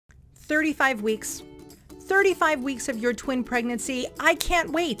35 weeks. 35 weeks of your twin pregnancy. I can't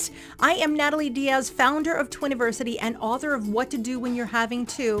wait. I am Natalie Diaz, founder of Twiniversity and author of What to Do When You're Having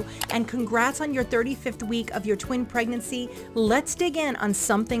Two. And congrats on your 35th week of your twin pregnancy. Let's dig in on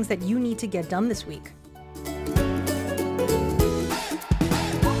some things that you need to get done this week.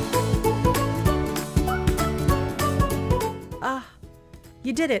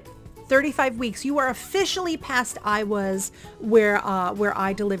 You did it. 35 weeks. You are officially past I was where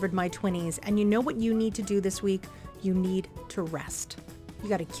I delivered my twinnies. And you know what you need to do this week? You need to rest. You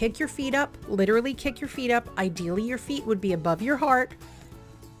got to kick your feet up, literally kick your feet up. Ideally, your feet would be above your heart.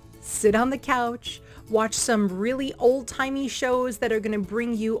 Sit on the couch, watch some really old-timey shows that are going to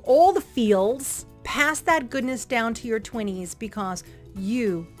bring you all the feels. Pass that goodness down to your twinnies because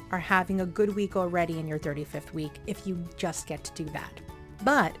you are having a good week already in your 35th week if you just get to do that.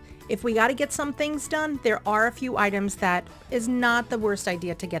 But if we got to get some things done, there are a few items that is not the worst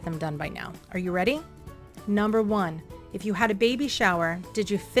idea to get them done by now. Are you ready? Number one, if you had a baby shower, did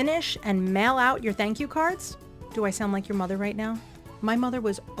you finish and mail out your thank you cards? Do I sound like your mother right now? My mother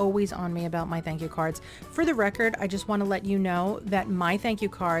was always on me about my thank you cards. For the record, I just want to let you know that my thank you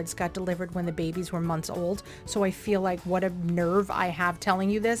cards got delivered when the babies were months old. So I feel like what a nerve I have telling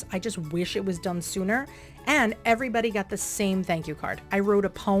you this. I just wish it was done sooner. And everybody got the same thank you card. I wrote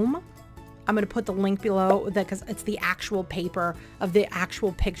a poem. I'm going to put the link below because it's the actual paper of the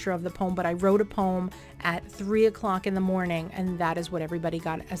actual picture of the poem. But I wrote a poem at 3 o'clock in the morning, and that is what everybody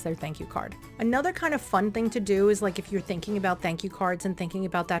got as their thank you card. Another kind of fun thing to do is, like, if you're thinking about thank you cards and thinking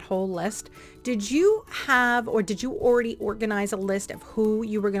about that whole list, did you have or did you already organize a list of who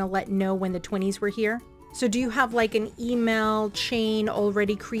you were going to let know when the twinnies were here? So do you have like an email chain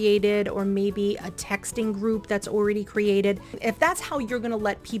already created, or maybe a texting group that's already created? If that's how you're going to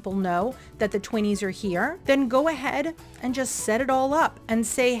let people know that the twinnies are here, then go ahead and just set it all up and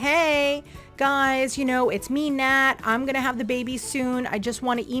say, hey guys, you know, it's me, Nat. I'm going to have the baby soon. I just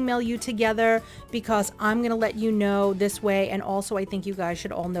want to email you together because I'm going to let you know this way. And also I think you guys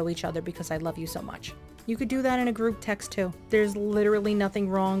should all know each other because I love you so much. You could do that in a group text too. There's literally nothing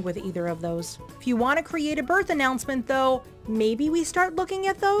wrong with either of those. If you want to create a birth announcement though, maybe we start looking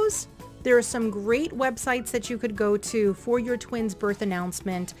at those. There are some great websites that you could go to for your twins' birth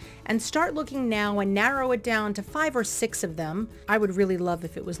announcement and start looking now and narrow it down to 5 or 6 of them. I would really love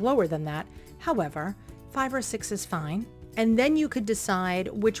if it was lower than that. However, 5 or 6 is fine. And then you could decide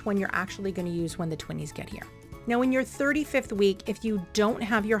which one you're actually going to use when the twinnies get here. Now in your 35th week, if you don't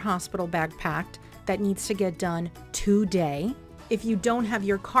have your hospital bag packed, that needs to get done today. If you don't have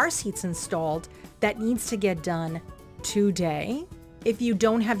your car seats installed, that needs to get done today. If you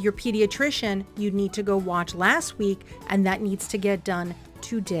don't have your pediatrician, you need to go watch last week, and that needs to get done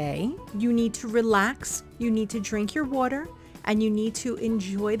today. You need to relax, you need to drink your water, and you need to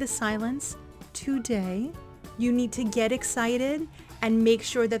enjoy the silence today. You need to get excited and make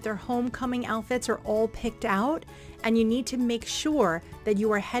sure that their homecoming outfits are all picked out. And you need to make sure that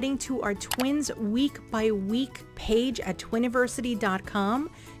you are heading to our twins week by week page at twiniversity.com,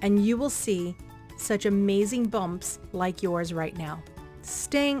 and you will see such amazing bumps like yours right now.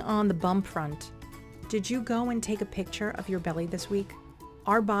 Staying on the bump front, did you go and take a picture of your belly this week?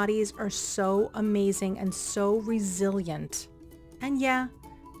 Our bodies are so amazing and so resilient. And yeah,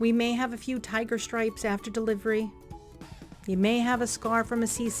 we may have a few tiger stripes after delivery. You may have a scar from a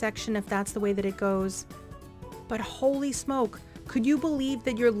C-section if that's the way that it goes. But holy smoke, could you believe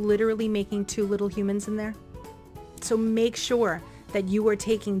that you're literally making 2 little humans in there? So make sure that you are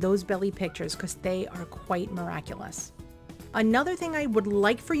taking those belly pictures because they are quite miraculous. Another thing I would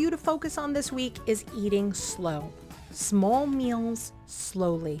like for you to focus on this week is eating slow. Small meals,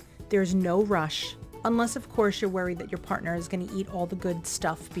 slowly. There's no rush, unless of course you're worried that your partner is going to eat all the good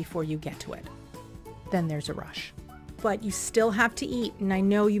stuff before you get to it. Then there's a rush. But you still have to eat. And I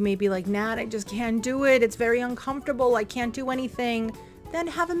know you may be like, Nat, I just can't do it. It's very uncomfortable. I can't do anything. Then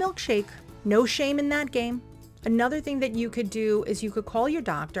have a milkshake. No shame in that game. Another thing that you could do is you could call your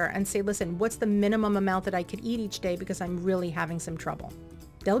doctor and say, listen, what's the minimum amount that I could eat each day because I'm really having some trouble?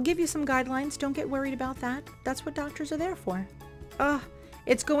 They'll give you some guidelines. Don't get worried about that. That's what doctors are there for.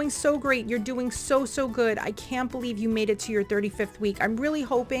 It's going so great. You're doing so good. I can't believe you made it to your 35th week. I'm really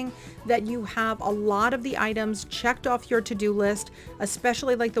hoping that you have a lot of the items checked off your to-do list,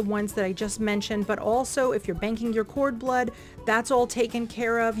 especially like the ones that I just mentioned, but also if you're banking your cord blood, that's all taken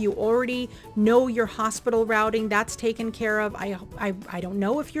care of. You already know your hospital routing, that's taken care of. I don't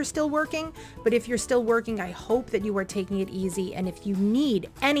know if you're still working, but if you're still working, I hope that you are taking it easy. And if you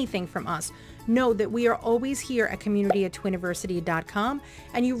need anything from us, know that we are always here at community@twiniversity.com,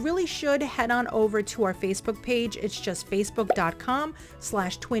 and you really should head on over to our Facebook page. It's just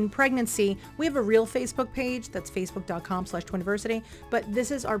facebook.com/twinpregnancy. We have a real Facebook page that's facebook.com/twiniversity, but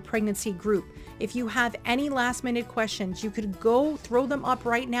this is our pregnancy group. If you have any last minute questions, you could go throw them up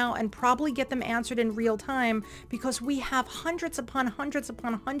right now and probably get them answered in real time, because we have hundreds upon hundreds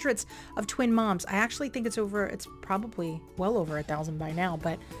upon hundreds of twin moms. I actually think it's probably well over 1,000 by now,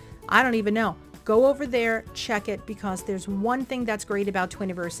 but I don't even know. Go over there, check it, because there's one thing that's great about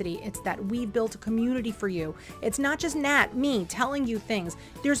Twiniversity. It's that we've built a community for you. It's not just me telling you things.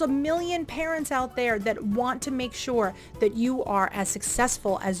 There's a million parents out there that want to make sure that you are as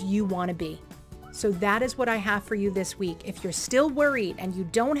successful as you want to be. So that is what I have for you this week. If you're still worried and you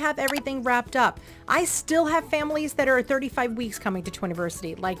don't have everything wrapped up, I still have families that are 35 weeks coming to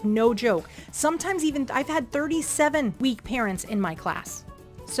Twiniversity, like no joke. Sometimes even I've had 37-week parents in my class.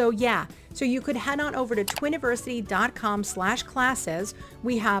 So yeah, so you could head on over to twiniversity.com/classes.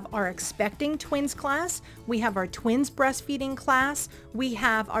 We have our expecting twins class. We have our twins breastfeeding class. We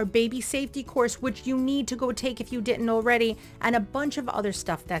have our baby safety course, which you need to go take if you didn't already, and a bunch of other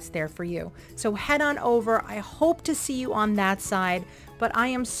stuff that's there for you. So head on over. I hope to see you on that side. But I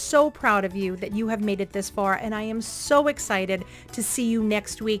am so proud of you that you have made it this far, and I am so excited to see you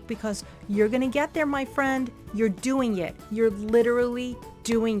next week, because you're going to get there, my friend. You're doing it. You're literally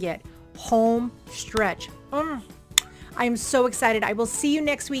doing it. Home stretch. I am so excited. I will see you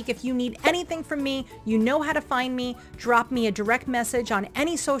next week. If you need anything from me, you know how to find me. Drop me a direct message on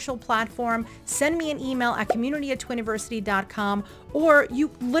any social platform. Send me an email at community@twiniversity.com, or you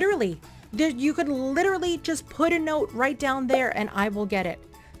could literally just put a note right down there and I will get it.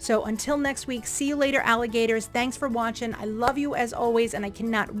 So until next week, see you later, alligators. Thanks for watching. I love you as always, and I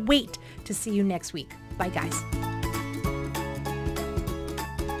cannot wait to see you next week. Bye, guys.